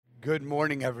Good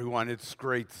morning, everyone. It's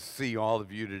great to see all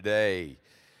of you today.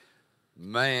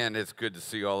 Man, it's good to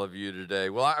see all of you today.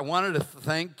 Well, I wanted to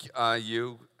thank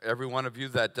you, every one of you,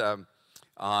 that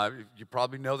you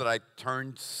probably know that I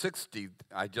turned 60.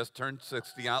 I just turned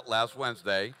 60 out last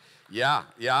Wednesday. Yeah,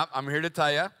 I'm here to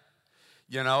tell you.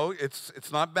 You know,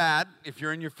 it's not bad if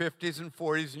you're in your 50s and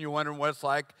 40s and you're wondering what it's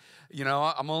like. You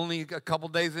know, I'm only a couple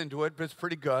days into it, but it's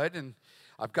pretty good. And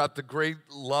I've got the great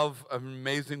love of an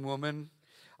amazing woman.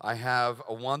 I have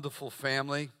a wonderful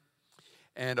family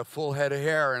and a full head of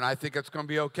hair, and I think it's going to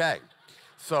be okay.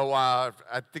 So I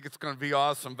think it's going to be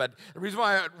awesome. But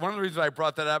one of the reasons I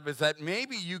brought that up is that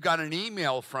maybe you got an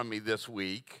email from me this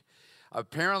week.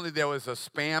 Apparently there was a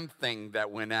spam thing that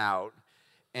went out,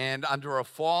 and under a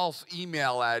false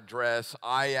email address,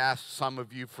 I asked some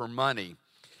of you for money,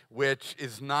 which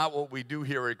is not what we do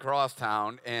here at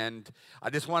Crosstown. And I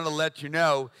just want to let you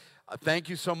know, thank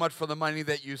you so much for the money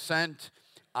that you sent.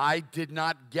 I did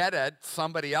not get it.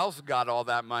 Somebody else got all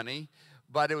that money,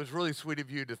 but it was really sweet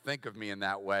of you to think of me in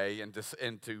that way and to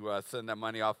send that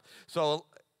money off. So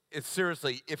it's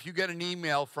seriously, if you get an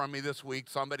email from me this week,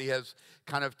 somebody has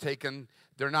kind of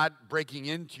they're not breaking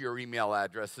into your email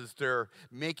addresses. They're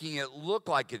making it look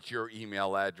like it's your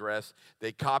email address.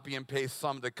 They copy and paste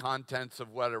some of the contents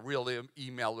of what a real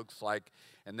email looks like,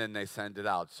 and then they send it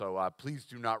out. So please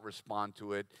do not respond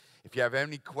to it. If you have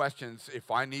any questions,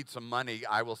 if I need some money,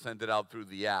 I will send it out through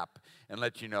the app and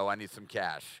let you know I need some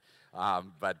cash.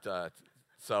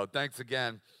 So thanks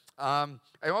again. And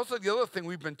also the other thing,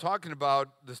 we've been talking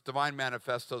about this divine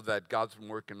manifesto that God's been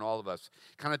working in all of us,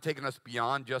 kind of taking us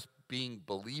beyond just being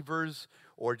believers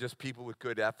or just people with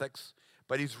good ethics.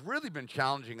 But he's really been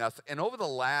challenging us. And over the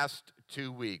last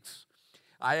 2 weeks,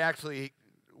 I actually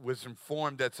was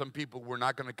informed that some people were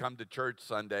not going to come to church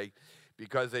Sunday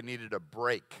because they needed a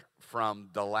break from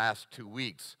the last 2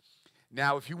 weeks.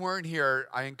 Now, if you weren't here,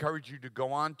 I encourage you to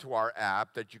go on to our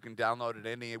app that you can download at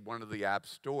any one of the app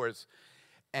stores,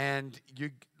 and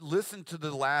you listen to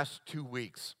the last 2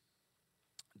 weeks.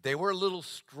 They were a little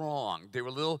strong. They were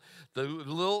a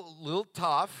little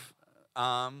tough.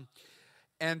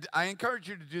 And I encourage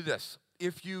you to do this.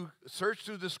 If you search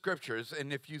through the scriptures,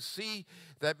 and if you see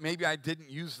that maybe I didn't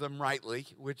use them rightly,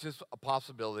 which is a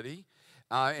possibility,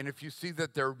 and if you see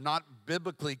that they're not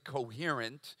biblically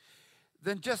coherent,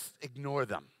 then just ignore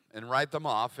them and write them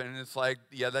off. And it's like,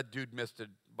 yeah, that dude missed it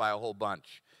by a whole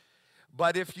bunch.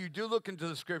 But if you do look into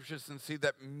the scriptures and see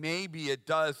that maybe it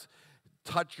does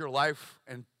touch your life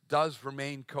and does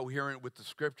remain coherent with the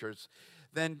scriptures,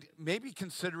 then maybe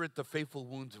consider it the faithful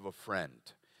wounds of a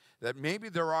friend. That maybe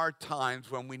there are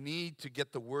times when we need to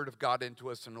get the word of God into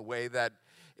us in a way that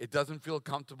it doesn't feel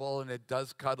comfortable and it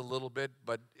does cut a little bit,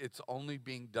 but it's only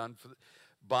being done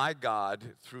by God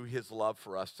through his love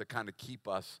for us to kind of keep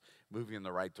us moving in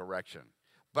the right direction.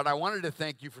 But I wanted to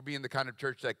thank you for being the kind of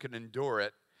church that can endure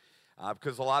it,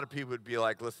 because a lot of people would be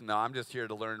like, listen, no, I'm just here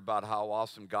to learn about how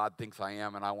awesome God thinks I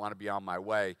am and I want to be on my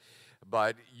way.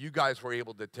 But you guys were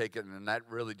able to take it, and that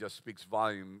really just speaks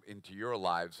volume into your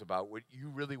lives about what you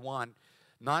really want,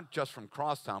 not just from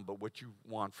Crosstown, but what you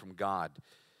want from God.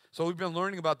 So we've been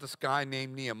learning about this guy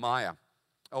named Nehemiah.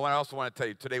 Oh, and I also want to tell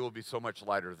you, today will be so much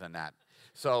lighter than that.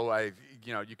 So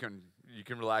you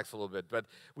can relax a little bit. But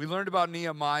we learned about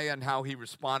Nehemiah and how he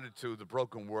responded to the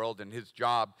broken world, and his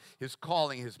job, his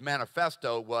calling, his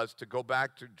manifesto was to go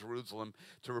back to Jerusalem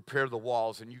to repair the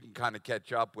walls, and you can kind of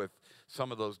catch up with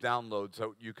some of those downloads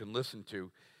that you can listen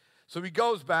to. So he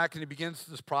goes back and he begins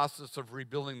this process of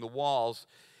rebuilding the walls.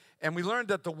 And we learned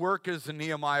that the workers in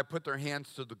Nehemiah put their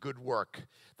hands to the good work.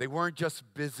 They weren't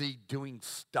just busy doing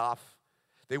stuff.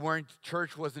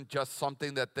 Church wasn't just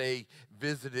something that they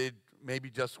visited maybe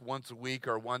just once a week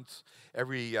or once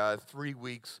every 3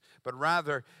 weeks, but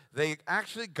rather they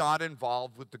actually got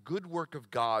involved with the good work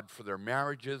of God for their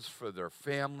marriages, for their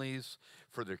families,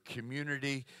 for their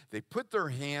community. They put their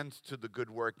hands to the good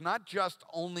work, not just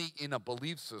only in a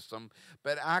belief system,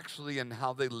 but actually in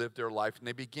how they lived their life. And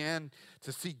they began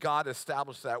to see God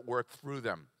establish that work through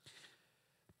them.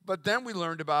 But then we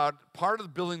learned about part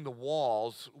of building the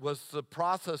walls was the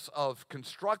process of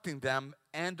constructing them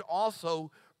and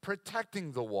also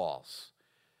protecting the walls.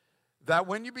 That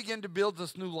when you begin to build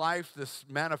this new life, this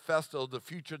manifesto, the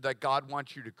future that God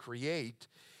wants you to create,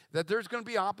 that there's going to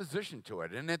be opposition to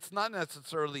it. And it's not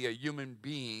necessarily a human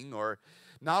being, or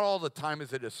not all the time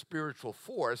is it a spiritual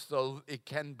force, though it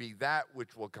can be that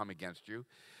which will come against you.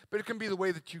 But it can be the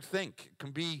way that you think. It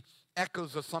can be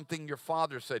echoes of something your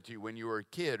father said to you when you were a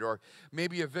kid, or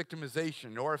maybe a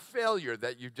victimization or a failure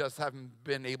that you just haven't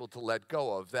been able to let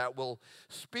go of, that will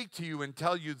speak to you and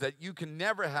tell you that you can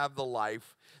never have the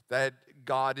life that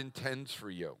God intends for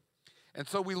you. And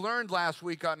so we learned last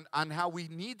week on how we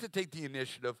need to take the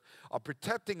initiative of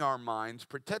protecting our minds,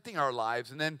 protecting our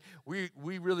lives, and then we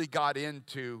really got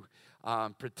into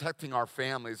protecting our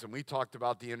families, and we talked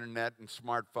about the internet and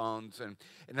smartphones. And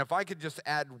if I could just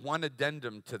add one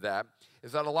addendum to that,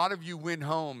 is that a lot of you went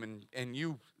home and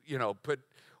you put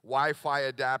Wi-Fi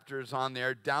adapters on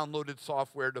there, downloaded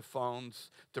software to phones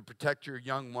to protect your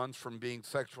young ones from being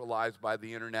sexualized by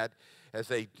the internet as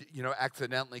they,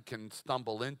 accidentally can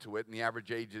stumble into it, and the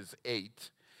average age is 8.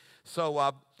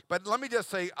 So, but let me just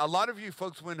say, a lot of you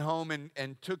folks went home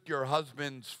and took your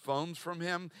husband's phones from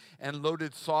him and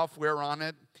loaded software on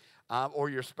it, or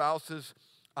your spouse's.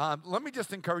 Let me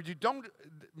just encourage you, don't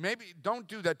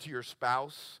do that to your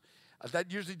spouse.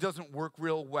 That usually doesn't work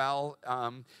real well.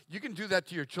 You can do that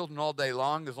to your children all day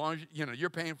long as you're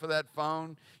paying for that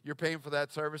phone, you're paying for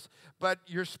that service. But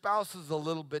your spouse is a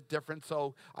little bit different.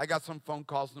 So I got some phone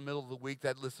calls in the middle of the week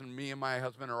that, listen, me and my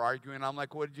husband are arguing. I'm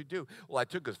like, what did you do? Well, I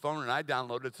took his phone and I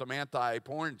downloaded some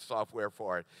anti-porn software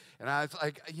for it. And I was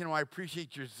like, I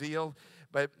appreciate your zeal.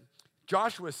 But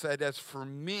Joshua said, as for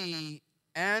me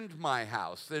and my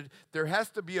house, there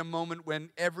has to be a moment when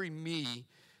every me,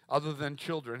 other than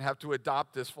children, have to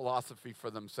adopt this philosophy for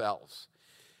themselves.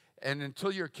 And until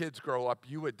your kids grow up,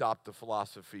 you adopt the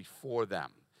philosophy for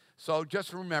them. So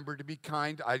just remember to be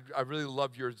kind. I really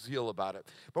love your zeal about it.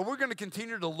 But we're going to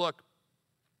continue to look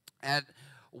at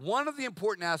one of the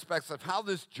important aspects of how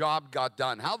this job got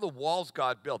done, how the walls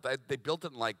got built. They built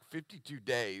it in like 52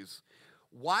 days.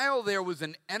 While there was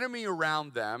an enemy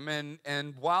around them,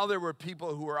 and while there were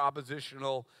people who were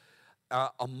oppositional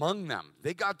among them.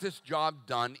 They got this job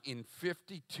done in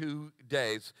 52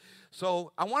 days.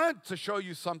 So I wanted to show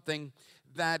you something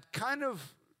that kind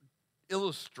of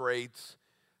illustrates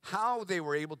how they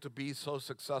were able to be so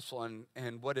successful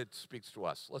and what it speaks to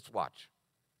us. Let's watch.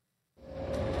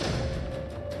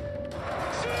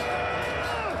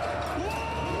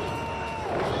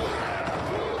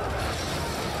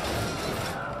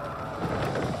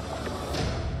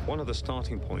 One of the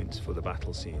starting points for the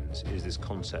battle scenes is this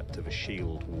concept of a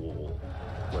shield wall,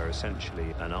 where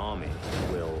essentially an army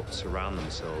will surround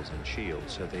themselves in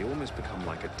shields, so they almost become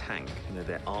like a tank.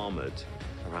 They're armored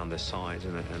around their sides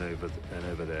and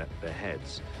over their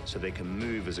heads, so they can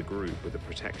move as a group with the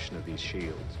protection of these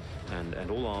shields. And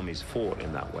all armies fought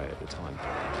in that way at the time.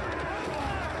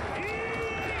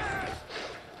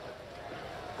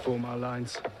 Form our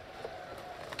lines.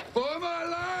 Form our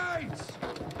lines!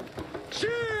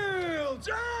 Shields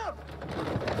up!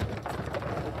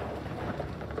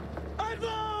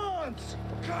 Advance!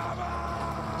 Come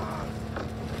on!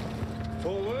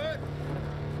 Forward!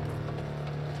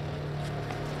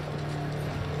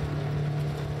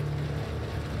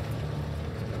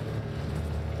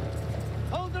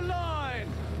 Hold the line!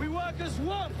 We work as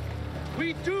one!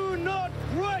 We do not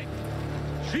break!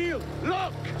 Shield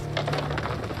lock!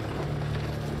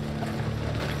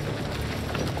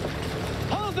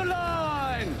 Hold the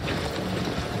line!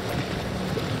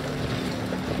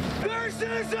 This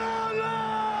is our line!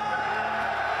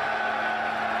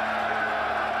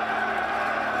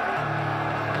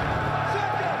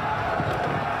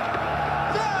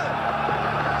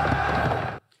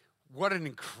 What an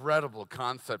incredible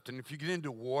concept. And if you get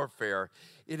into warfare,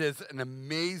 it is an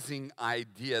amazing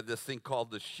idea, this thing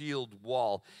called the shield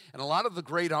wall. And a lot of the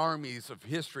great armies of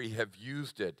history have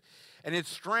used it. And its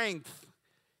strength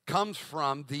comes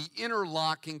from the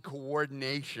interlocking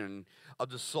coordination of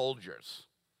the soldiers.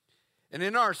 And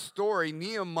in our story,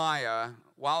 Nehemiah,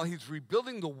 while he's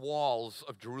rebuilding the walls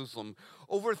of Jerusalem,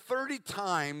 over 30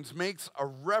 times makes a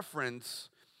reference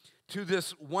to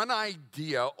this one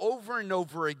idea over and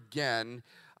over again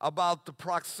about the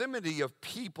proximity of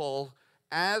people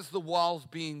as the wall's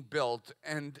being built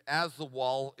and as the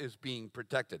wall is being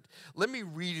protected. Let me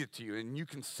read it to you, and you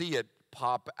can see it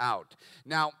pop out.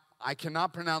 Now, I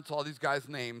cannot pronounce all these guys'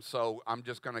 names, so I'm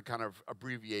just going to kind of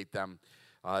abbreviate them,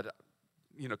 kind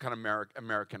of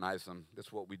Americanize them.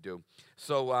 That's what we do.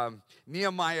 So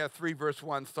Nehemiah 3, verse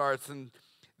 1 starts, and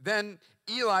then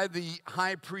Eli, the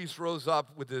high priest, rose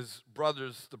up with his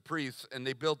brothers, the priests, and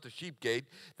they built the sheep gate.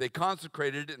 They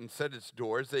consecrated it and set its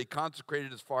doors. They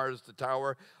consecrated as far as the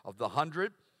Tower of the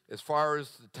 100, as far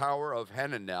as the Tower of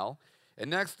Hananel. And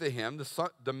next to him,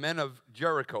 the men of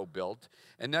Jericho built.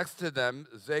 And next to them,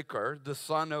 Zachar, the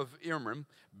son of Imram,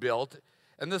 built.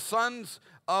 And the sons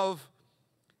of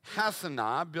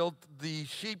Hassanah built the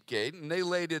sheep gate, and they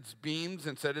laid its beams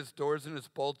and set its doors and its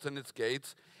bolts and its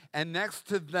gates. And next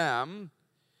to them,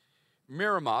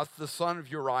 Miramoth, the son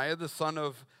of Uriah, the son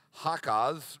of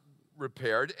Hakaz,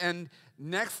 repaired. And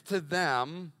next to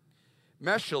them,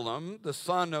 Meshullam, the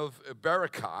son of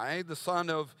Berechiah, the son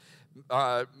of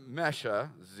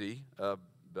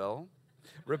Bel,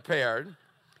 repaired.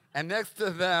 And next to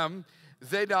them,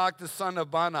 Zadok, the son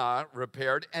of Bana,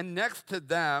 repaired. And next to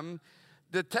them,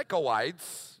 the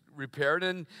Tekoites repaired.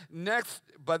 And next,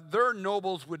 but their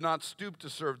nobles would not stoop to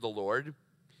serve the Lord.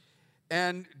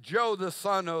 And Joe, the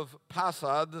son of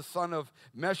Pasa, the son of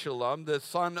Meshullam, the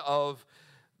son of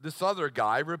this other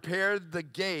guy, repaired the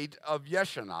gate of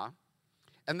Yeshanah.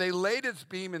 And they laid its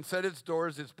beam and set its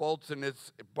doors, its bolts, and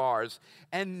its bars.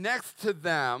 And next to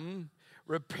them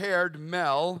repaired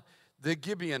Mel, the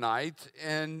Gibeonite,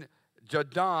 and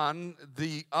Jadon,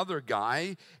 the other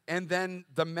guy, and then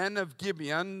the men of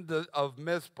Gibeon, of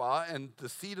Mizpah, and the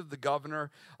seat of the governor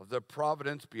of the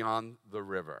province beyond the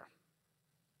river.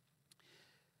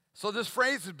 So this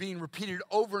phrase is being repeated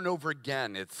over and over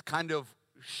again. It's kind of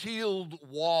shield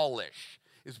wallish.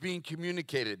 Is being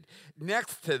communicated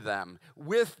next to them,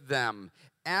 with them,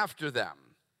 after them.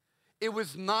 It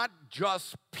was not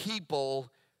just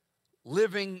people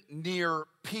living near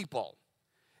people.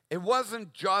 It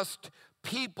wasn't just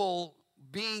people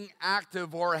being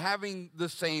active or having the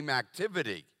same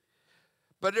activity,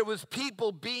 but it was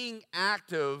people being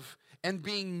active and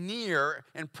being near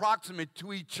and proximate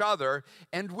to each other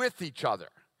and with each other.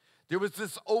 There was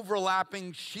this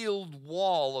overlapping shield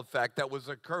wall effect that was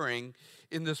occurring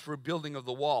in this rebuilding of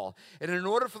the wall. And in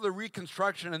order for the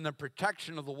reconstruction and the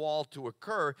protection of the wall to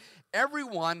occur,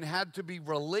 everyone had to be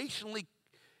relationally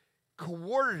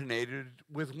coordinated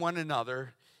with one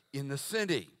another in the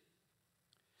city.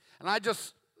 And I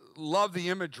just love the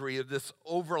imagery of this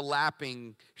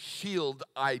overlapping shield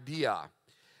idea.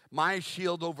 My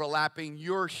shield overlapping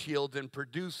your shield and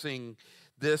producing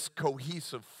this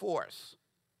cohesive force.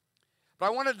 But I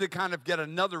wanted to kind of get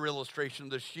another illustration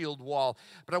of the shield wall,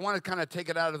 but I want to kind of take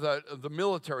it out of the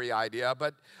military idea,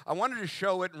 but I wanted to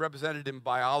show it and represent it in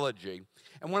biology.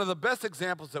 And one of the best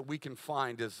examples that we can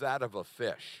find is that of a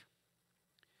fish.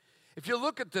 If you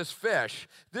look at this fish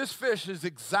is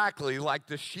exactly like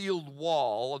the shield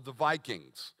wall of the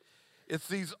Vikings. It's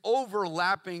these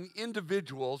overlapping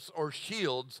individuals or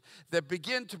shields that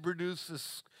begin to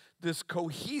produce this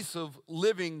cohesive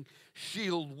living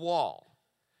shield wall.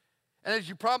 And as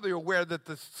you're probably aware that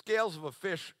the scales of a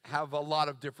fish have a lot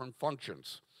of different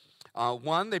functions.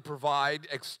 One, they provide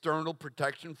external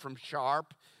protection from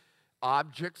sharp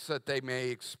objects that they may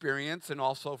experience and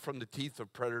also from the teeth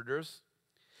of predators.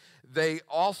 They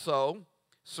also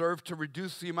serve to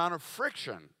reduce the amount of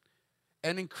friction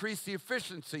and increase the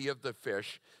efficiency of the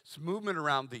fish's movement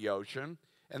around the ocean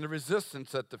and the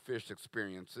resistance that the fish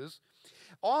experiences.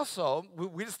 Also,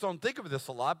 we just don't think of this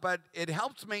a lot, but it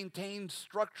helps maintain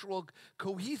structural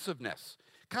cohesiveness.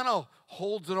 Kind of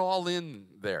holds it all in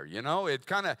there, you know? It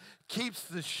kind of keeps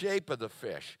the shape of the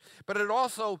fish. But it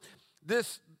also,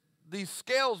 these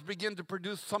scales begin to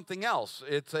produce something else.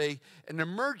 It's an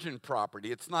emergent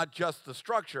property. It's not just the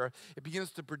structure. It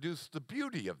begins to produce the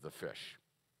beauty of the fish.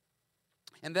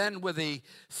 And then with a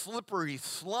slippery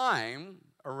slime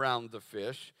around the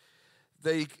fish,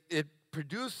 it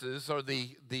produces, or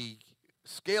the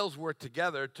scales work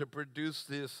together to produce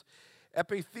this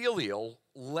epithelial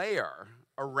layer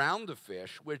around the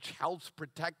fish, which helps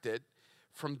protect it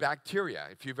from bacteria.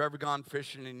 If you've ever gone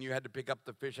fishing and you had to pick up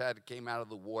the fish that came out of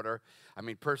the water, I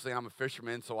mean, personally, I'm a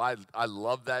fisherman, so I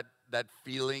love that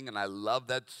feeling, and I love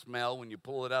that smell when you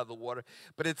pull it out of the water.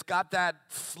 But it's got that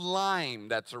slime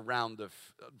that's around the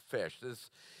fish.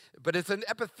 But it's an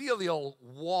epithelial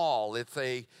wall. It's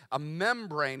a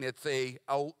membrane. It's a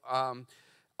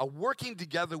working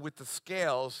together with the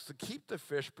scales to keep the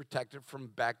fish protected from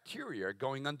bacteria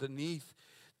going underneath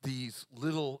these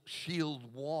little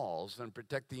shield walls and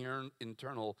protect the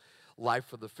internal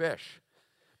life of the fish.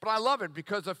 But I love it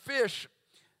because a fish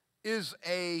is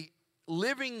a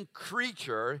living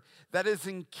creature that is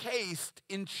encased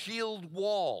in shield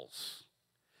walls.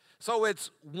 So it's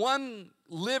one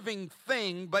living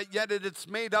thing, but yet it's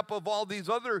made up of all these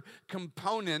other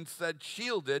components that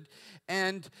shield it,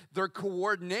 and their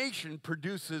coordination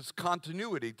produces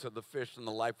continuity to the fish and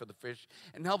the life of the fish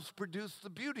and helps produce the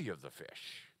beauty of the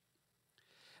fish.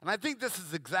 And I think this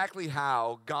is exactly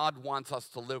how God wants us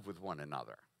to live with one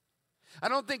another. I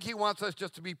don't think he wants us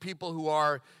just to be people who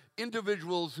are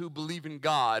individuals who believe in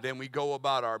God and we go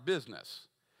about our business.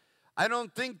 I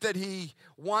don't think that he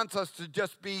wants us to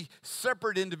just be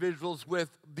separate individuals with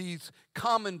these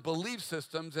common belief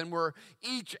systems and we're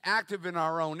each active in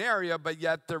our own area, but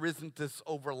yet there isn't this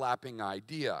overlapping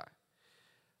idea.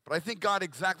 But I think God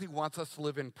exactly wants us to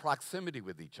live in proximity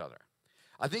with each other.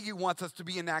 I think he wants us to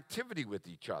be in activity with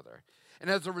each other. And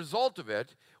as a result of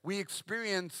it, we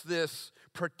experience this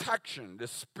protection,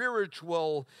 this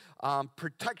spiritual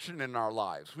protection in our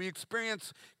lives. We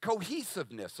experience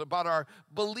cohesiveness about our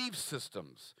belief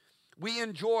systems. We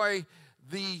enjoy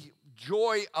the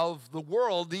joy of the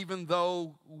world even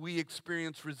though we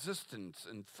experience resistance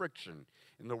and friction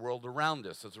in the world around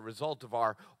us as a result of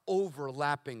our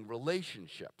overlapping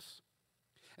relationships.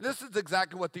 And this is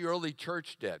exactly what the early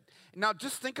church did. Now,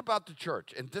 just think about the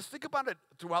church, and just think about it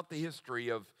throughout the history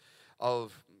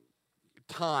of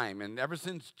time and ever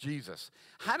since Jesus.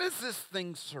 How does this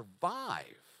thing survive?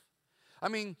 I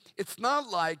mean, it's not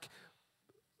like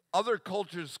other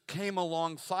cultures came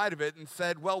alongside of it and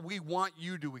said, well, we want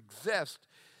you to exist.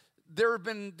 There have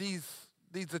been these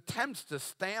attempts to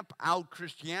stamp out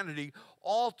Christianity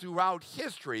all throughout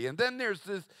history. And then there's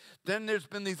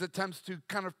been these attempts to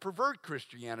kind of pervert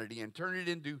Christianity and turn it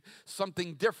into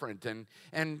something different.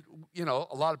 And you know,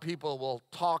 a lot of people will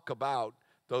talk about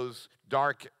those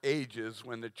dark ages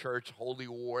when the church, holy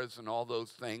wars and all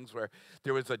those things, where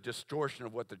there was a distortion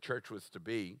of what the church was to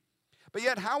be. But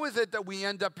yet, how is it that we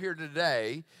end up here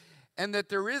today and that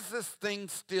there is this thing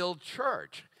still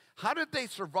church? How did they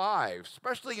survive,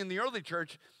 especially in the early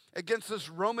church, against this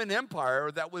Roman Empire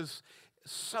that was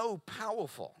so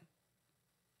powerful?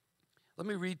 Let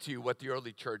me read to you what the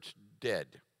early church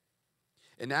did.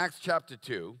 In Acts chapter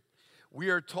 2, we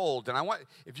are told, and I want,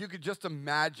 if you could just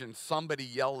imagine somebody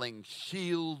yelling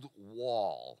shield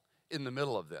wall in the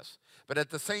middle of this, but at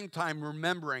the same time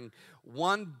remembering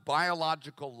one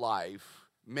biological life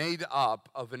made up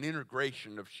of an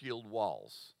integration of shield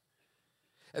walls.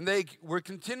 And they were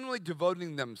continually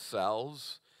devoting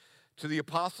themselves to the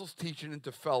apostles' teaching and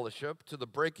to fellowship, to the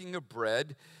breaking of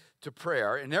bread, to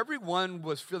prayer. And everyone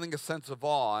was feeling a sense of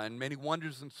awe, and many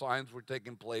wonders and signs were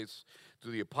taking place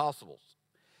through the apostles.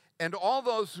 And all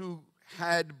those who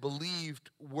had believed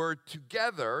were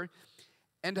together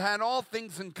and had all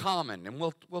things in common. And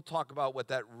we'll talk about what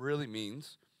that really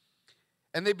means.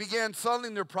 And they began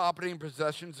selling their property and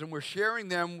possessions and were sharing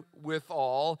them with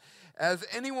all as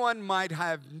anyone might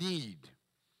have need.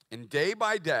 And day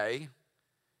by day,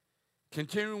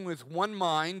 continuing with one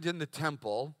mind in the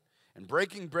temple and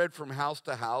breaking bread from house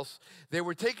to house, they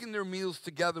were taking their meals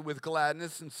together with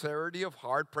gladness, sincerity of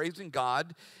heart, praising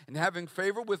God and having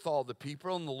favor with all the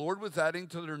people. And the Lord was adding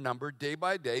to their number day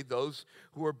by day those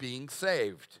who were being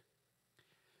saved.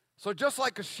 So just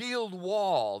like a shield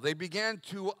wall, they began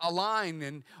to align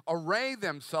and array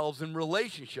themselves in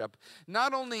relationship,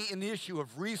 not only in the issue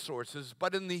of resources,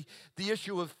 but in the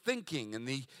issue of thinking and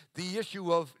the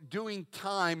issue of doing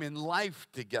time in life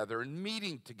together and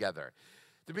meeting together.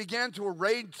 They began to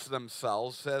arrange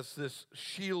themselves as this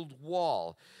shield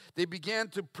wall. They began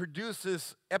to produce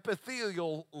this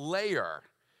epithelial layer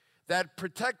that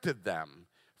protected them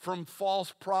from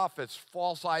false prophets,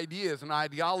 false ideas and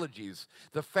ideologies,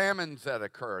 the famines that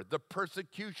occur, the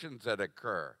persecutions that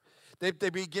occur. They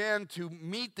began to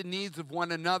meet the needs of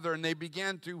one another, and they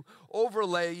began to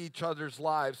overlay each other's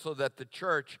lives so that the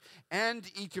church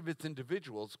and each of its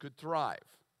individuals could thrive.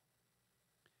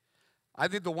 I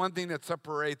think the one thing that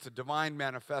separates a divine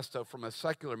manifesto from a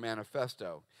secular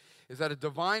manifesto is that a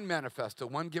divine manifesto,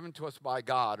 one given to us by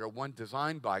God or one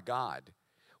designed by God,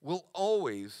 will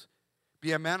always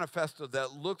be a manifesto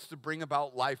that looks to bring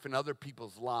about life in other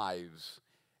people's lives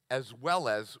as well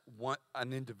as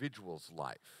an individual's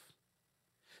life.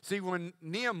 See, when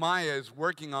Nehemiah is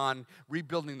working on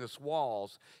rebuilding these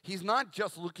walls, he's not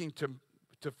just looking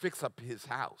to fix up his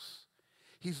house.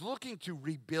 He's looking to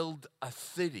rebuild a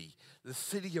city, the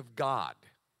city of God.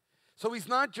 So he's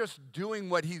not just doing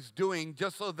what he's doing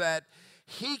just so that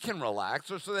he can relax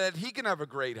or so that he can have a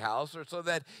great house or so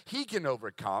that he can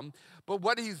overcome. But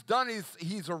what he's done is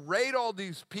he's arrayed all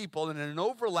these people in an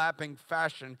overlapping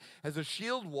fashion as a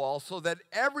shield wall so that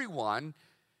everyone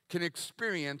can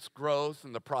experience growth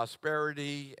and the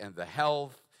prosperity and the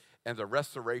health and the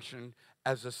restoration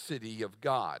as a city of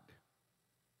God.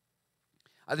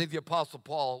 I think the Apostle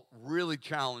Paul really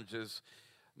challenges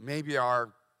maybe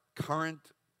our current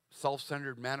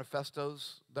self-centered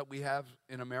manifestos that we have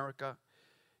in America.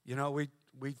 You know, we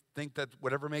think that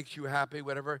whatever makes you happy,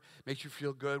 whatever makes you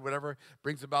feel good, whatever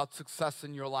brings about success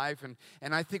in your life.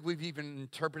 And I think we've even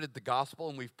interpreted the gospel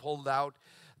and we've pulled out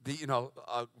the,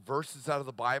 verses out of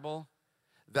the Bible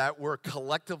that were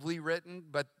collectively written,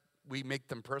 but we make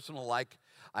them personal, like,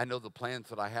 I know the plans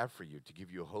that I have for you to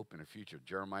give you a hope and a future.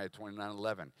 Jeremiah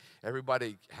 29:11.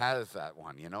 Everybody has that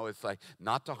one, It's like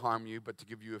not to harm you, but to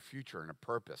give you a future and a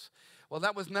purpose. Well,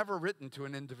 that was never written to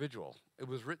an individual. It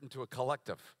was written to a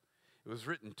collective. It was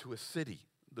written to a city,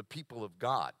 the people of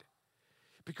God.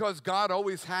 Because God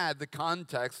always had the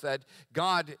context that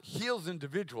God heals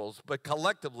individuals, but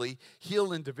collectively,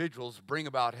 heal individuals bring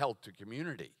about health to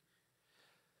community.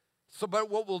 So, but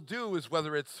what we'll do is,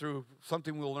 whether it's through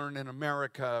something we'll learn in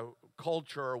America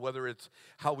culture, or whether it's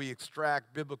how we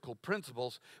extract biblical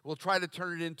principles, we'll try to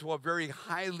turn it into a very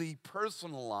highly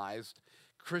personalized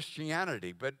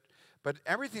Christianity. But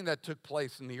everything that took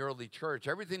place in the early church,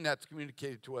 everything that's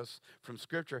communicated to us from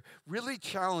Scripture, really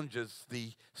challenges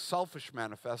the selfish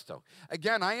manifesto.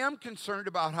 Again, I am concerned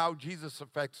about how Jesus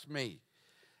affects me.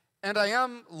 And I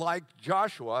am like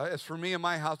Joshua. As for me and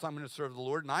my house, I'm going to serve the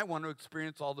Lord, and I want to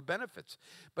experience all the benefits.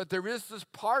 But there is this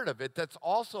part of it that's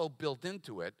also built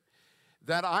into it,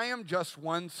 that I am just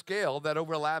one scale that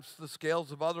overlaps the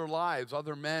scales of other lives,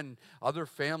 other men, other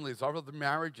families, other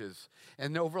marriages,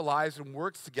 and overlies and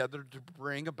works together to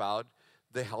bring about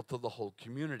the health of the whole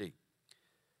community.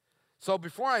 So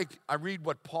before I read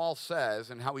what Paul says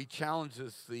and how he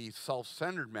challenges the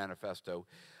self-centered manifesto,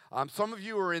 some of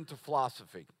you are into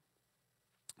philosophy.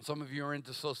 Some of you are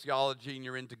into sociology and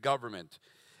you're into government.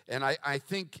 And I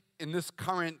think in this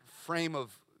current frame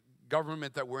of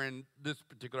government that we're in this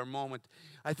particular moment,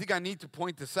 I think I need to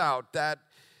point this out, that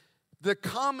the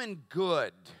common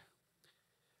good,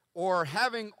 or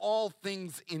having all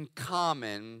things in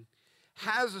common,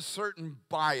 has a certain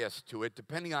bias to it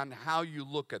depending on how you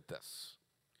look at this.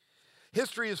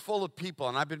 History is full of people,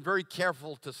 and I've been very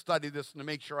careful to study this and to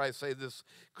make sure I say this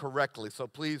correctly. So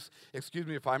please excuse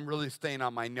me if I'm really staying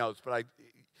on my notes, but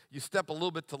you step a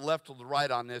little bit to the left or the right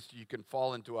on this, you can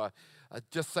fall into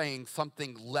just saying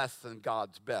something less than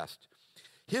God's best.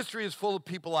 History is full of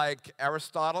people like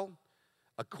Aristotle,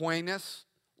 Aquinas,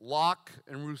 Locke,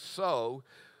 and Rousseau,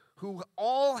 who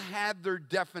all had their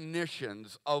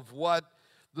definitions of what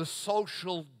the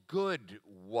social good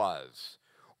was,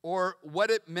 or what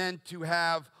it meant to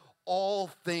have all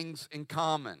things in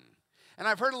common. And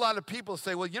I've heard a lot of people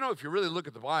say, well, you know, if you really look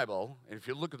at the Bible, and if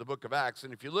you look at the book of Acts,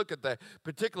 and if you look at the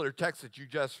particular text that you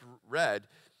just read,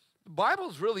 the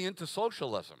Bible's really into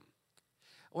socialism.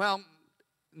 Well,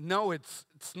 no, it's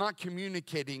not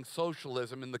communicating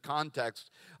socialism in the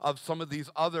context of some of these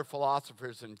other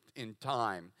philosophers in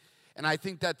time. And I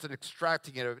think that's an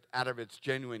extracting it out of its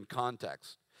genuine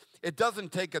context. It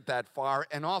doesn't take it that far,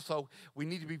 and also we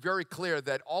need to be very clear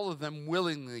that all of them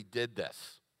willingly did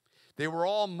this. They were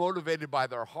all motivated by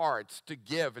their hearts to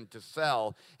give and to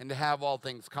sell and to have all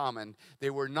things common. They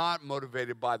were not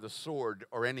motivated by the sword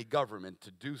or any government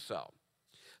to do so.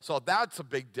 So that's a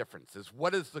big difference, is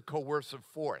what is the coercive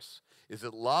force? Is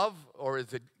it love, or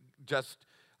is it just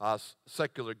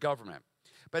secular government?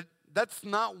 But that's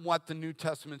not what the New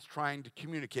Testament's trying to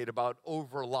communicate about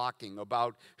overlocking,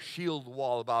 about shield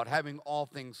wall, about having all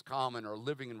things common or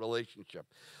living in relationship.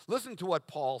 Listen to what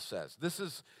Paul says. This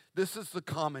is the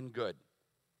common good.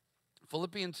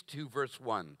 Philippians 2 verse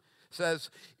 1 says,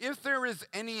 if there is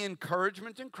any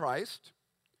encouragement in Christ,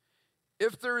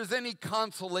 if there is any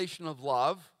consolation of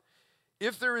love,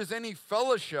 if there is any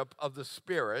fellowship of the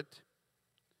Spirit,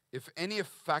 if any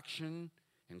affection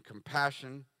and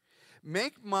compassion,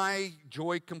 make my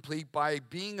joy complete by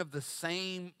being of the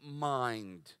same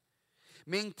mind,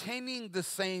 maintaining the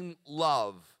same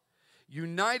love,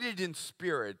 united in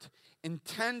spirit,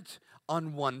 intent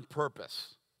on one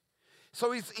purpose.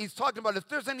 So he's talking about if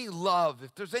there's any love,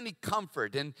 if there's any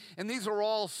comfort, and these are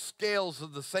all scales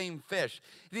of the same fish,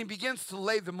 and he begins to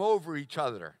lay them over each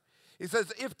other. He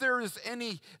says, if there is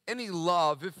any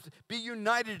love, be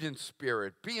united in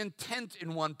spirit, be intent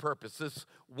in one purpose, this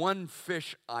one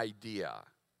fish idea.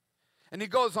 And he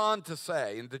goes on to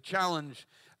say, and to challenge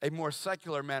a more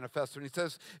secular manifesto, and he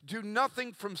says, do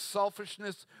nothing from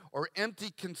selfishness or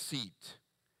empty conceit,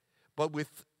 but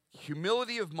with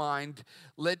humility of mind,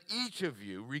 let each of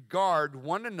you regard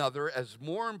one another as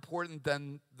more important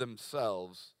than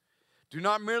themselves. Do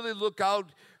not merely look out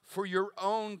for your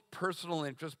own personal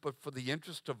interest, but for the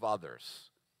interest of others.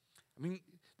 I mean,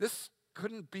 this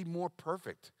couldn't be more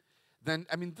perfect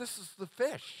this is the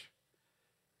fish.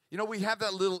 You know, we have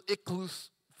that little ichthus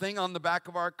thing on the back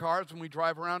of our cars when we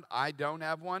drive around. I don't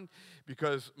have one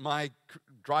because my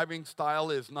driving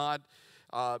style is not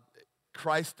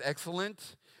Christ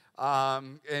excellent.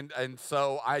 And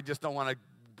so I just don't want to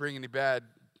bring any bad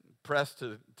press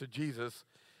to Jesus.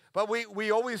 But we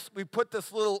put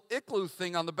this little ichthus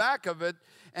thing on the back of it,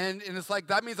 and it's like,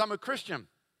 that means I'm a Christian.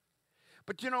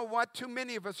 But you know what? Too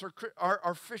many of us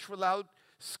are fish without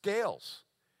scales.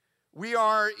 We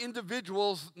are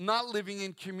individuals not living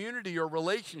in community or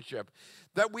relationship.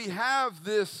 That we have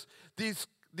these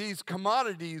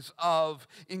commodities of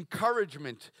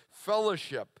encouragement,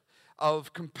 fellowship,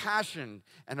 of compassion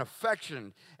and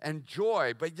affection and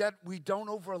joy, but yet we don't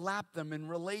overlap them in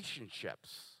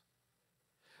relationships.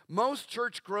 Most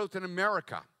church growth in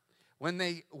America, when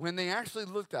they actually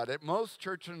looked at it, most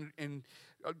church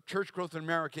growth in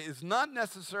America is not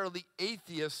necessarily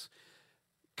atheists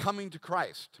coming to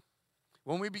Christ.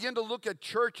 When we begin to look at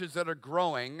churches that are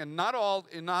growing, and in not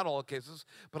all cases,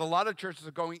 but a lot of churches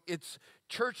are going, it's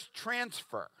church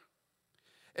transfer.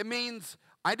 It means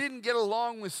I didn't get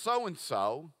along with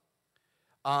so-and-so,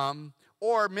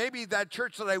 or maybe that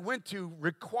church that I went to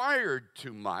required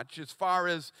too much as far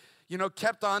as,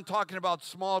 kept on talking about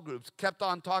small groups, kept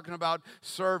on talking about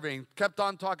serving, kept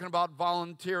on talking about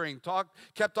volunteering,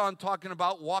 kept on talking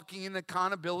about walking in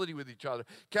accountability with each other,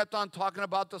 kept on talking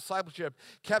about discipleship,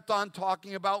 kept on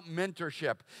talking about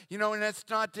mentorship. And it's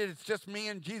not that it's just me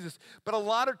and Jesus. But a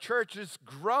lot of churches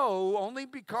grow only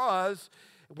because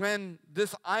when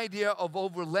this idea of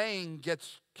overlaying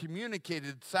gets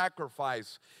communicated,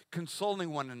 sacrifice,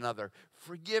 consoling one another,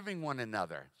 forgiving one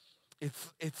another,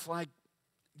 it's like,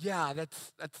 yeah,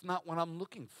 that's not what I'm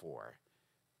looking for.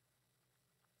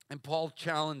 And Paul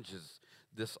challenges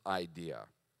this idea.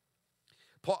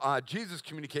 Jesus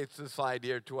communicates this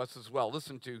idea to us as well.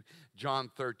 Listen to John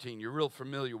 13. You're real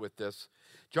familiar with this.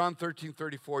 John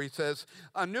 13:34, he says,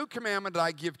 "A new commandment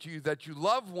I give to you, that you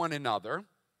love one another,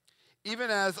 even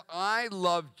as I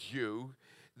loved you,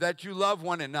 that you love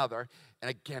one another." And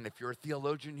again, if you're a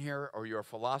theologian here or you're a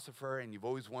philosopher and you've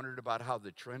always wondered about how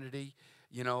the Trinity,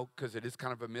 because it is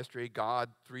kind of a mystery,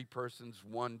 God, three persons,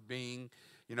 one being,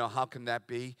 how can that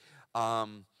be?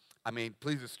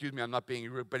 Please excuse me, I'm not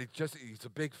being rude, but he's a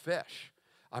big fish.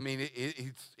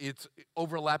 It's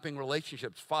overlapping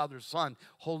relationships, Father, Son,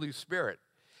 Holy Spirit.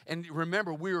 And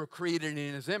remember, we were created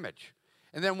in his image.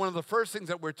 And then one of the first things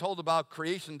that we're told about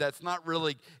creation that's not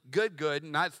really good,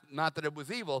 not that it was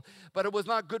evil, but it was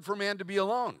not good for man to be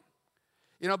alone.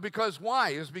 Because why?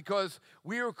 It's because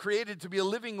we were created to be a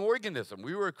living organism.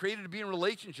 We were created to be in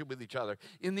relationship with each other,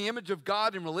 in the image of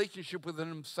God, in relationship with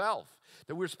himself,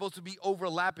 that we're supposed to be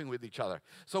overlapping with each other.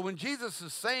 So when Jesus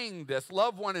is saying this,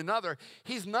 love one another,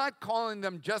 he's not calling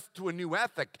them just to a new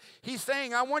ethic. He's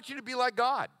saying, I want you to be like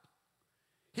God.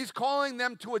 He's calling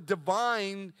them to a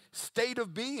divine state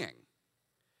of being.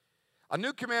 "A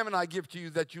new commandment I give to you,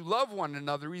 that you love one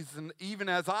another, even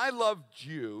as I loved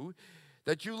you,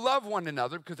 that you love one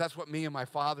another," because that's what me and my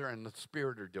Father and the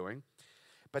Spirit are doing.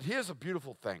 But here's a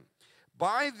beautiful thing.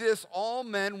 "By this all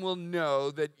men will know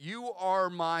that you are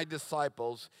my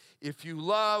disciples, if you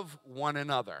love one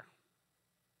another."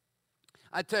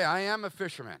 I tell you, I am a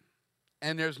fisherman,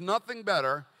 and there's nothing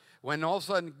better when all of a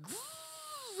sudden,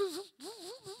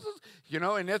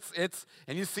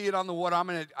 and you see it on the water.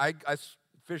 I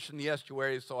fish in the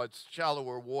estuary, so it's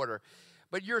shallower water.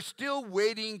 But you're still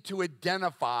waiting to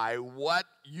identify what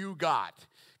you got.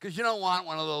 Because you don't want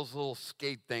one of those little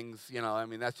skate things,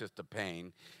 that's just a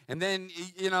pain. And then,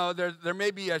 there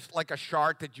may be like a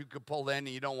shark that you could pull in, and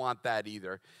you don't want that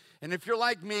either. And if you're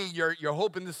like me, you're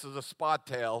hoping this is a spot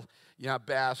tail,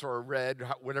 bass or a red,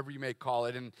 whatever you may call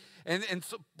it.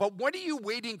 But what are you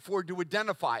waiting for to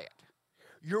identify it?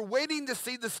 You're waiting to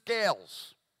see the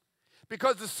scales.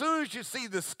 Because as soon as you see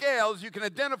the scales, you can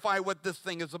identify what this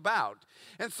thing is about.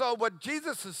 And so what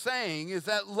Jesus is saying is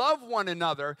that love one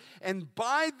another, and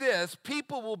by this,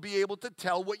 people will be able to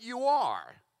tell what you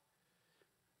are.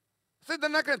 See, they're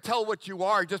not going to tell what you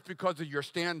are just because of your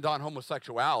stand on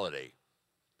homosexuality.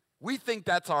 We think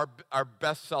that's our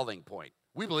best selling point.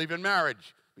 We believe in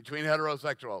marriage between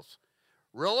heterosexuals.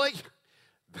 Really?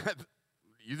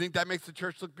 You think that makes the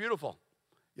church look beautiful?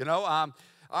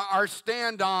 Our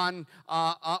stand on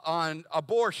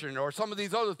abortion or some of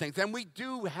these other things. And we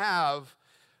do have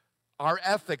our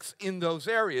ethics in those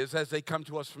areas as they come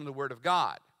to us from the Word of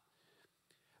God.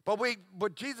 But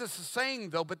what Jesus is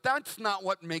saying, though, but that's not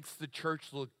what makes the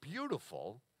church look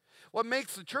beautiful. What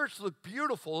makes the church look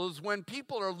beautiful is when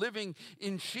people are living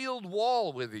in shield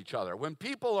wall with each other, when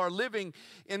people are living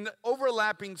in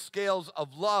overlapping scales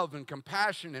of love and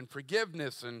compassion and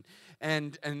forgiveness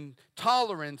and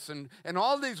tolerance and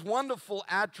all these wonderful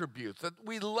attributes, that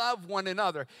we love one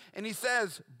another. And he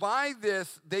says, by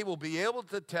this, they will be able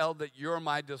to tell that you're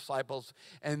my disciples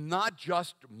and not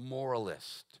just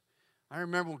moralists. I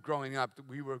remember growing up,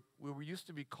 we were used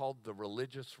to be called the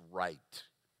religious right.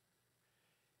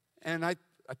 And I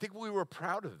think we were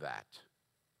proud of that.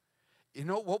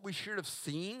 What we should have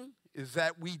seen is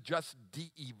that we just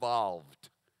de-evolved,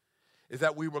 is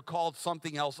that we were called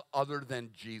something else other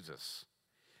than Jesus.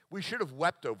 We should have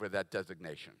wept over that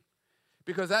designation,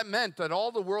 Because that meant that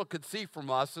all the world could see from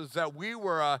us is that we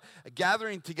were a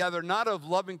gathering together not of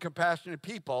loving, compassionate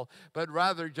people, but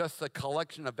rather just a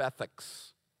collection of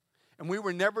ethics. And we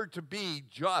were never to be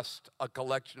just a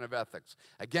collection of ethics.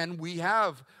 Again, we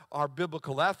have our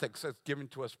biblical ethics that's given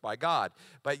to us by God,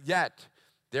 but yet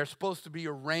they're supposed to be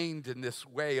arraigned in this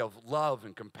way of love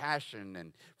and compassion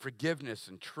and forgiveness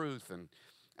and truth.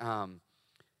 And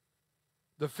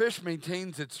the fish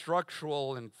maintains its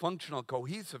structural and functional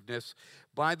cohesiveness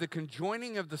by the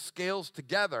conjoining of the scales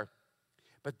together,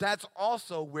 but that's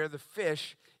also where the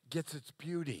fish gets its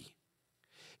beauty.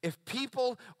 If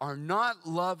people are not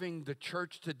loving the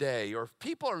church today, or if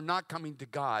people are not coming to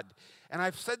God, and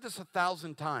I've said this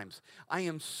 1,000 times, I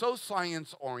am so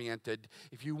science-oriented.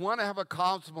 If you want to have a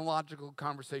cosmological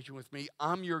conversation with me,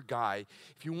 I'm your guy.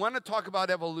 If you want to talk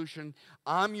about evolution,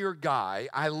 I'm your guy.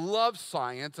 I love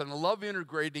science, and I love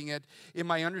integrating it in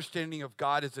my understanding of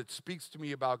God as it speaks to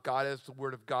me about God, as the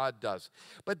Word of God does.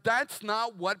 But that's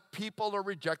not what people are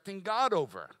rejecting God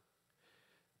over.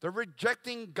 They're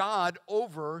rejecting God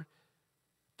over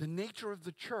the nature of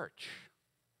the church.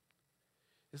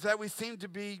 Is that we seem to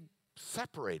be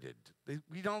separated.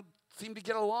 We don't seem to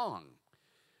get along.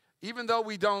 Even though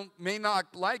we may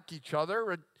not like each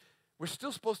other, we're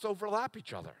still supposed to overlap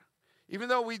each other. Even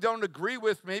though we don't agree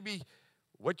with maybe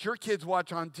what your kids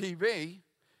watch on TV,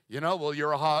 well,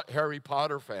 you're a Harry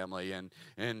Potter family, and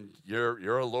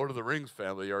you're a Lord of the Rings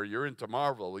family, or you're into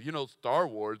Marvel. Well, Star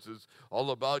Wars is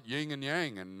all about yin and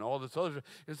yang and all this other.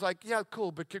 It's like, yeah,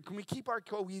 cool, but can we keep our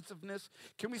cohesiveness?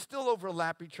 Can we still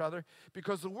overlap each other?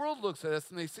 Because the world looks at us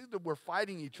and they see that we're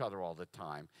fighting each other all the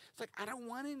time. It's like, I don't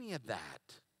want any of that.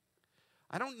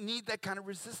 I don't need that kind of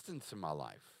resistance in my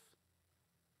life.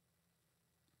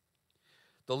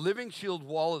 The Living Shield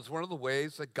Wall is one of the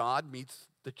ways that God meets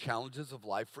the challenges of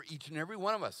life for each and every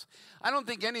one of us. I don't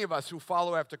think any of us who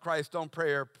follow after Christ don't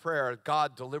pray a prayer,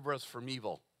 God, deliver us from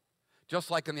evil,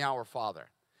 just like in the Our Father.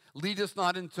 Lead us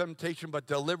not into temptation, but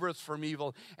deliver us from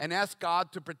evil, and ask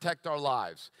God to protect our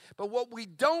lives. But what we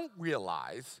don't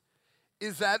realize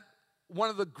is that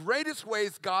one of the greatest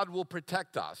ways God will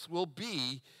protect us will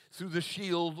be through the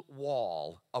shield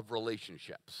wall of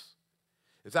relationships.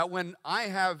 Is that when I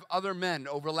have other men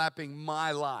overlapping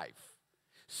my life,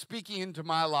 speaking into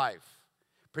my life,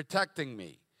 protecting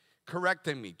me,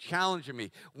 correcting me, challenging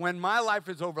me. When my life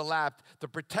is overlapped, the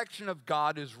protection of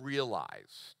God is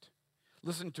realized.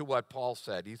 Listen to what Paul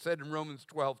said. He said in Romans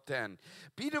 12:10,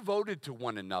 be devoted to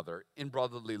one another in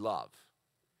brotherly love,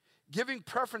 giving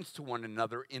preference to one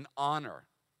another in honor,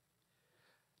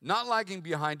 not lagging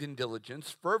behind in diligence,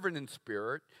 fervent in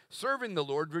spirit, serving the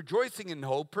Lord, rejoicing in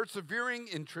hope, persevering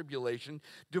in tribulation,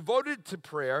 devoted to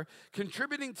prayer,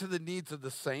 contributing to the needs of the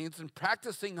saints, and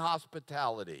practicing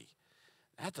hospitality.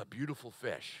 That's a beautiful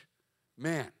fish.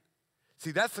 Man, see,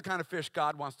 that's the kind of fish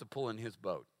God wants to pull in his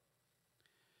boat.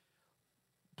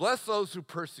 Bless those who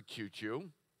persecute you.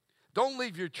 Don't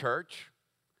leave your church.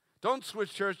 Don't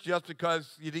switch church just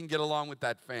because you didn't get along with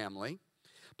that family.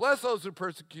 Bless those who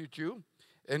persecute you.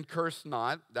 And curse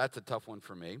not. That's a tough one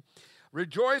for me.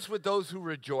 Rejoice with those who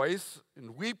rejoice,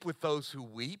 and weep with those who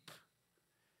weep.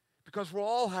 Because we'll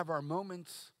all have our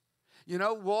moments.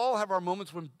 We'll all have our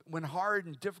moments when hard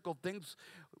and difficult things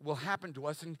will happen to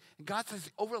us. And God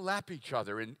says, overlap each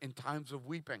other in times of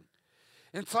weeping.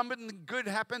 And something good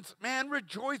happens, man,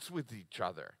 rejoice with each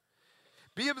other.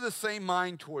 Be of the same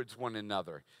mind towards one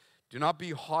another. Do not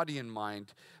be haughty in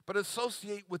mind, but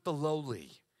associate with the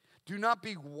lowly. Do not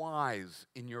be wise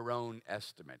in your own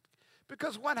estimate.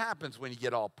 Because what happens when you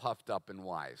get all puffed up and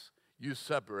wise? You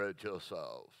separate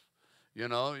yourself.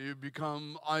 You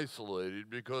become isolated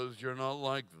because you're not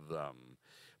like them.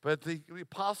 But the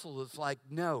apostle is like,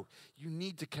 no, you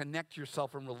need to connect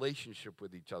yourself in relationship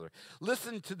with each other.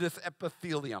 Listen to this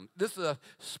epithelium. This is a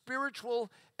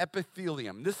spiritual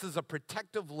epithelium. This is a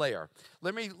protective layer.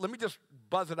 Let me just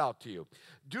buzz it out to you.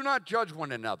 Do not judge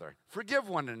one another. Forgive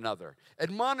one another.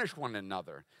 Admonish one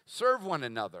another. Serve one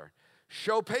another.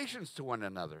 Show patience to one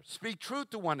another. Speak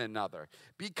truth to one another.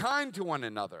 Be kind to one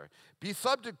another. Be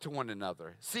subject to one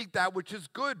another. Seek that which is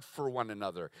good for one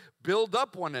another. Build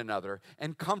up one another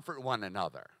and comfort one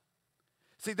another.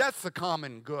 See, that's the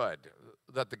common good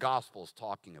that the gospel is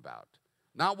talking about,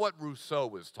 not what Rousseau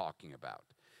was talking about.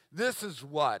 This is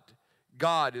what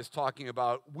God is talking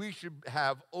about. We should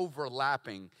have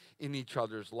overlapping in each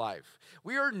other's life.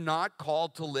 We are not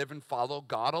called to live and follow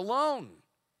God alone.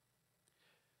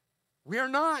 We are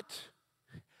not.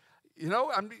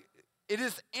 It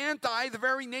is anti the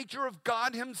very nature of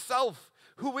God himself,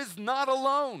 who is not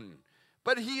alone,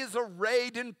 but he is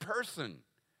arrayed in person.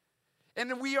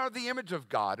 And we are the image of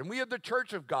God, and we are the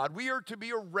church of God. We are to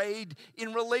be arrayed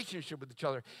in relationship with each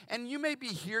other. And you may be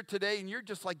here today, and you're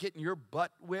just like getting your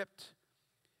butt whipped.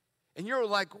 And you're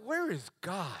like, where is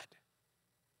God?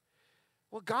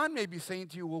 Well, God may be saying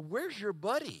to you, well, where's your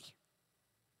buddy?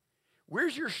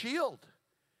 Where's your shield?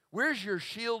 Where's your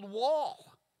shield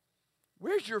wall?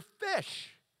 Where's your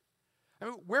fish? I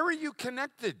mean, where are you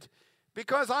connected?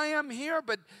 Because I am here,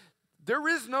 but there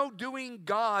is no doing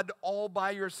God all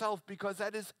by yourself, because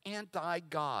that is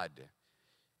anti-God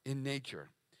in nature.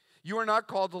 You are not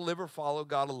called to live or follow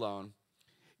God alone.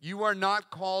 You are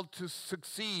not called to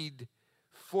succeed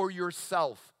for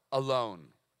yourself alone.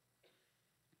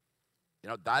 You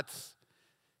know,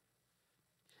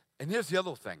 and here's the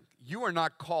other thing. You are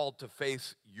not called to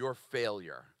face your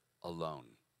failure alone.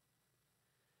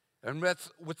 And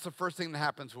what's the first thing that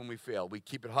happens when we fail? We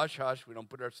keep it hush-hush. We don't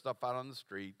put our stuff out on the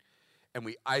street. And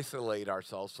we isolate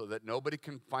ourselves so that nobody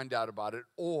can find out about it,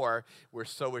 or we're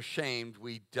so ashamed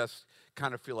we just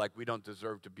kind of feel like we don't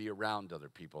deserve to be around other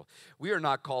people. We are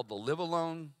not called to live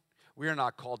alone. We are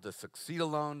not called to succeed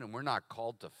alone, and we're not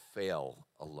called to fail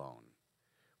alone.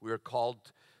 We are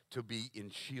called to be in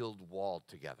shield wall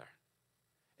together.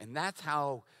 And that's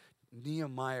how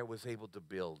Nehemiah was able to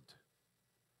build.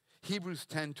 Hebrews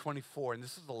 10:24, and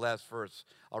this is the last verse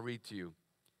I'll read to you.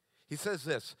 He says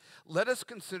this, let us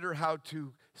consider how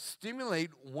to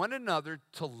stimulate one another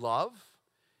to love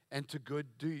and to good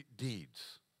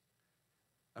deeds.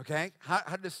 Okay?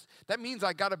 That means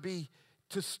I got to be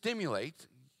to stimulate.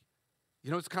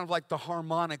 You know, it's kind of like the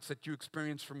harmonics that you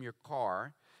experience from your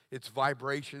car. It's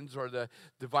vibrations, or the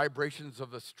vibrations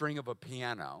of a string of a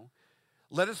piano.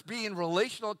 Let us be in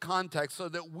relational context so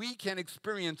that we can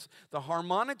experience the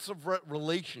harmonics of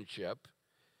relationship.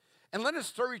 And let us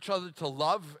stir each other to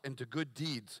love and to good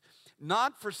deeds,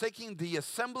 not forsaking the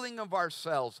assembling of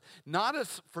ourselves, not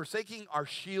as forsaking our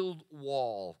shield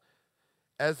wall,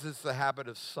 as is the habit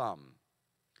of some,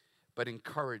 but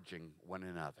encouraging one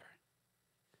another.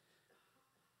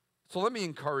 So let me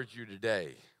encourage you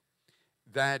today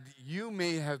that you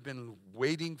may have been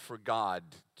waiting for God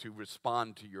to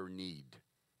respond to your need.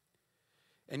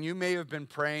 And you may have been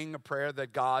praying a prayer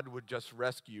that God would just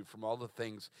rescue you from all the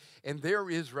things. And there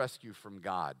is rescue from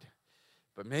God.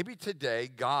 But maybe today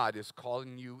God is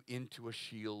calling you into a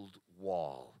shield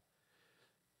wall.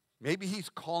 Maybe he's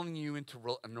calling you into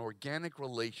an organic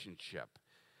relationship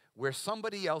where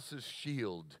somebody else's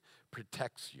shield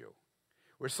protects you,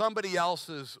 where somebody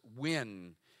else's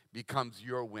win becomes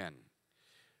your win,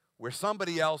 where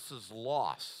somebody else's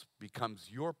loss becomes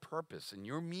your purpose and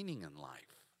your meaning in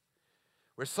life,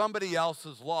 where somebody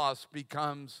else's loss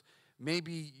becomes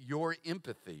maybe your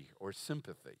empathy or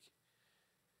sympathy.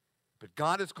 But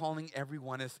God is calling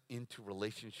everyone into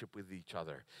relationship with each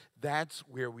other. That's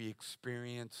where we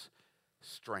experience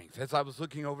strength. As I was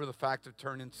looking over the fact of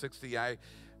turning 60, I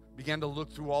began to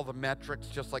look through all the metrics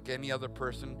just like any other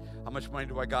person. How much money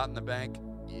do I got in the bank?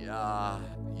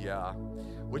 Yeah.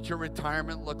 What's your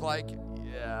retirement look like?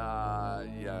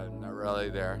 Yeah, not really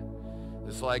there.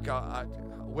 It's like,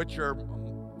 what's your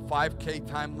 5K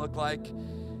time look like?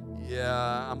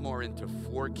 Yeah, I'm more into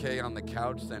 4K on the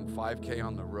couch than 5K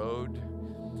on the road.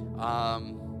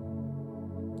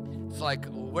 It's like,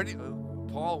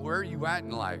 Paul, where are you at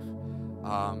in life?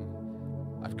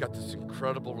 I've got this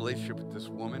incredible relationship with this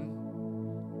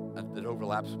woman that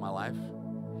overlaps my life.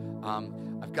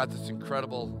 I've got this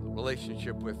incredible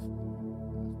relationship with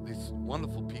these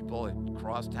wonderful people at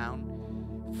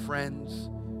Crosstown, friends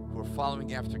who are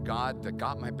following after God, that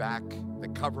got my back,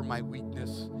 that cover my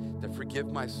weakness, that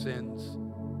forgive my sins,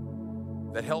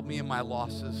 that help me in my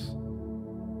losses.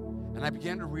 And I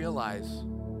began to realize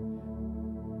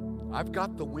I've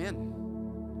got the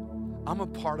win. I'm a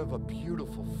part of a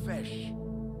beautiful fish.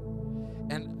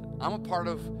 And I'm a part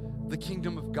of the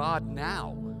kingdom of God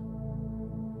now.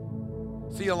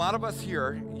 See, a lot of us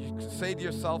here, you say to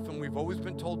yourself, and we've always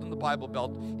been told in the Bible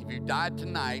Belt, if you died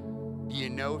tonight, do you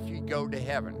know if you go to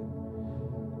heaven?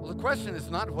 Well, the question is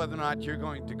not whether or not you're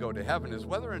going to go to heaven, is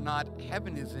whether or not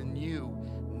heaven is in you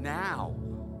now.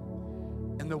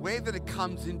 And the way that it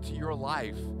comes into your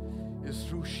life is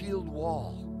through shield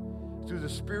wall, through the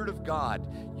Spirit of God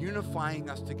unifying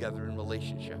us together in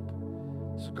relationship.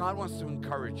 So God wants to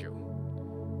encourage you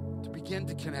to begin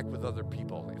to connect with other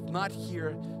people, if not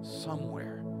here,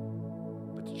 somewhere,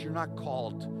 but that you're not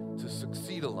called to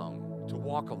succeed alone, to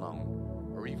walk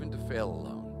alone, or even to fail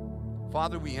alone.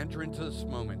 Father, we enter into this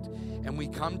moment and we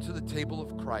come to the table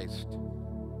of Christ,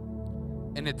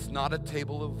 and it's not a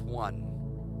table of one,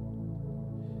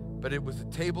 but it was a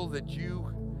table that you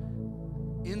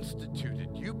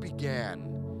instituted, you began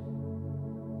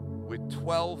with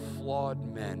 12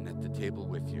 flawed men at the table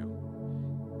with you.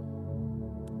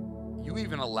 You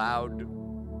even allowed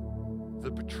the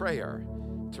betrayer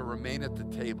to remain at the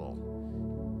table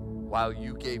while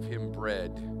you gave him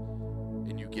bread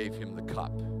and you gave him the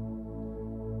cup.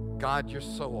 God, you're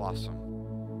so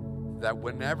awesome that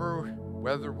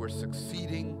whether we're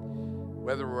succeeding,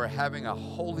 whether we're having a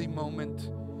holy moment,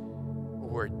 or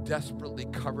we're desperately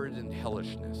covered in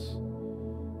hellishness,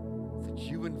 that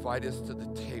you invite us to the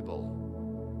table.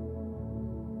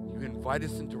 You invite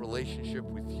us into relationship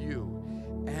with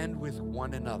you and with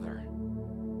one another,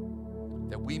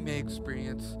 that we may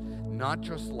experience not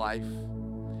just life,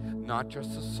 not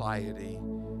just society,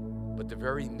 but the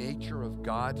very nature of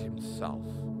God himself.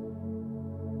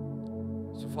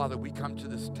 So, Father, we come to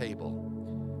this table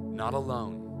not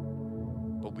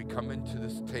alone, but we come into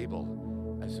this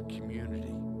table as a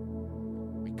community.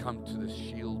 We come to this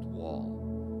shield wall.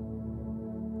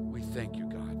 We thank you,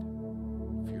 God.